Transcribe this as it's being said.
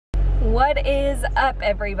What is up,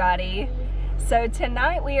 everybody? So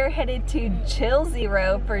tonight we are headed to Chill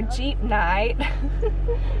Zero for Jeep night.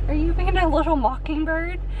 Are you being a little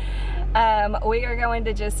mockingbird? We are going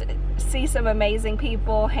to just see some amazing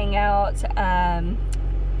people, hang out,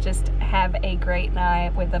 just have a great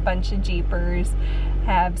night with a bunch of Jeepers,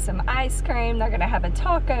 have some ice cream. They're gonna have a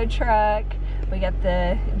taco truck. We got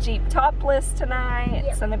the Jeep top list tonight. Yep.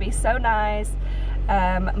 It's gonna be so nice.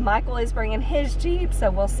 Michael is bringing his Jeep, so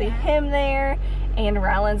we'll see him there, and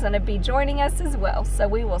Rylan's gonna be joining us as well, so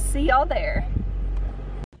we will see y'all there.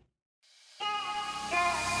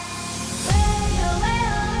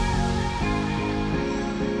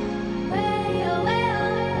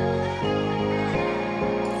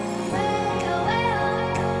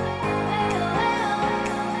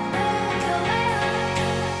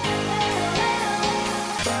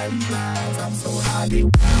 I'm so happy.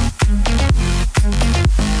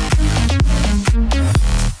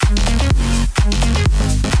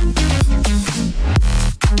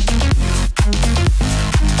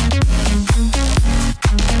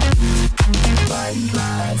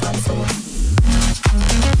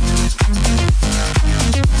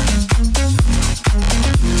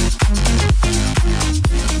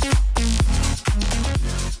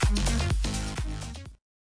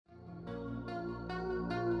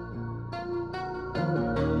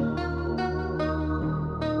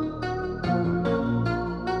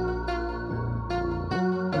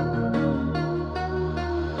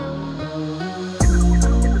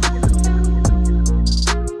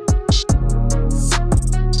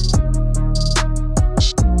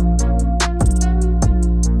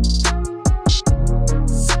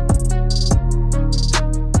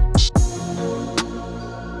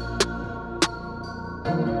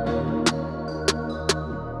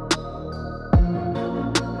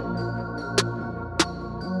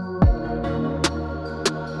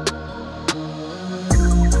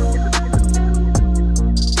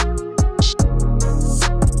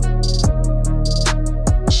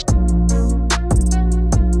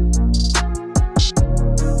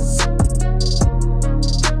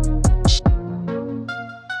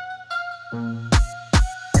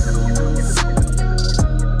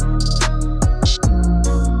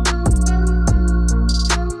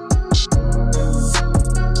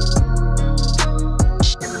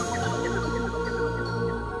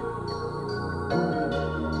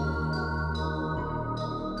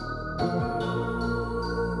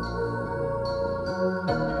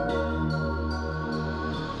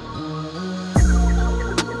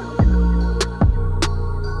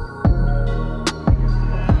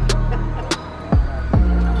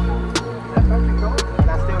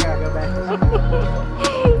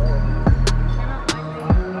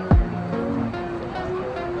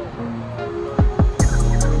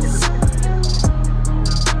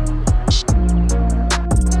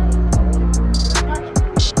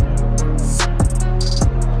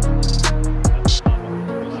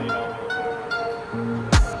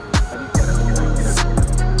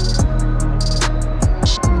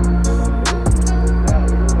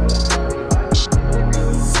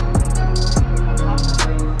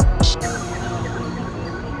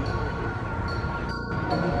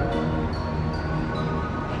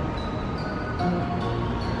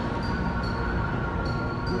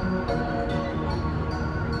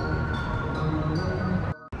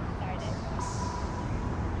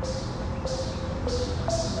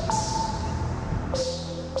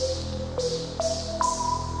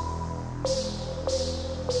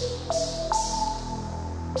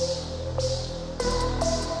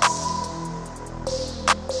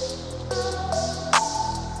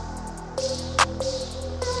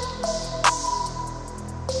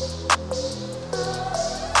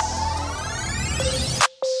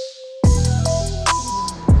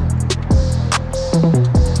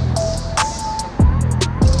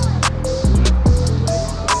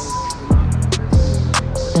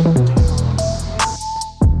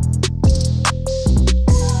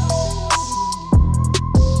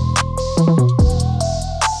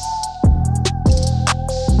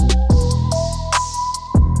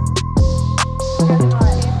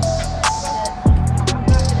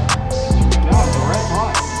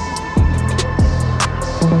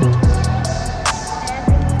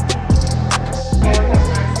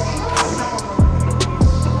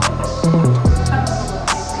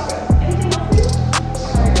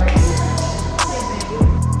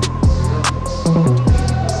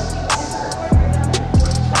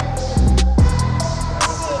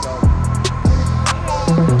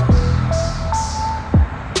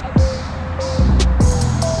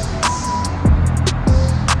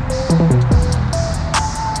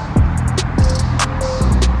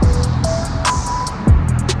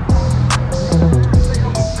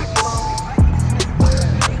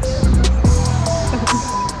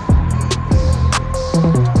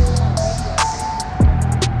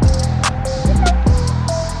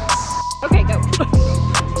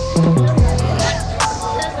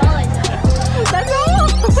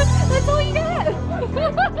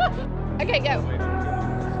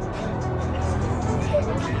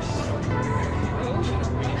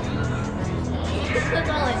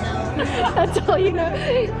 That's all you know.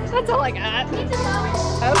 That's all I got.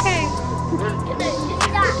 Okay.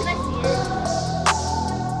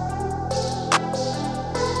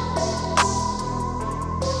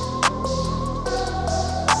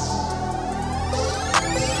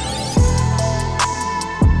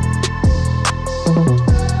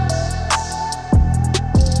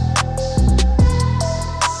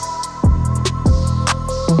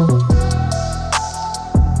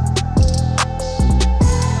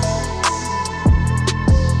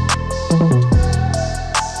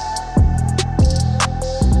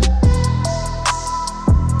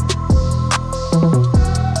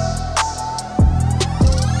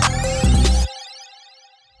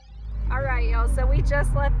 So we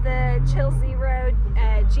just left the Chill Zero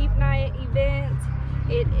Jeep Night event.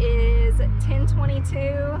 It is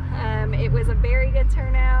 10:22. It was a very good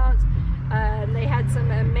turnout. They had some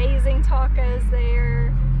amazing tacos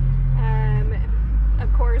there.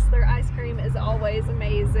 Of course, their ice cream is always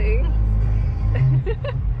amazing.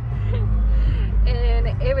 And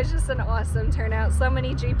it was just an awesome turnout. So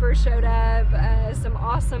many Jeepers showed up. Some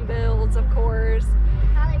awesome builds, of course.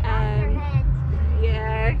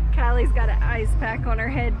 Yeah, Kylie's got an ice pack on her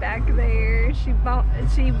head back there. She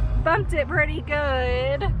bumped it pretty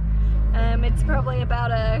good. It's probably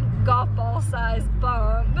about a golf ball size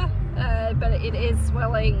bump, but it is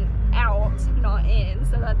swelling out, not in,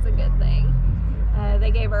 so that's a good thing.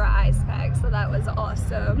 They gave her an ice pack, so that was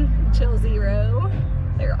awesome. Chill Zero,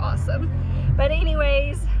 they're awesome. But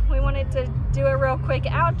anyways, we wanted to do a real quick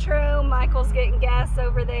outro. Michael's getting gas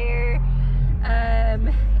over there.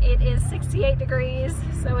 It is 68 degrees,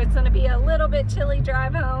 so it's going to be a little bit chilly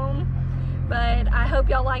drive home. But I hope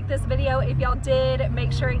y'all liked this video. If y'all did,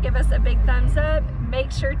 make sure and give us a big thumbs up.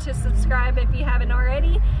 Make sure to subscribe if you haven't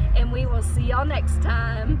already, and we will see y'all next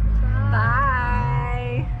time. Bye.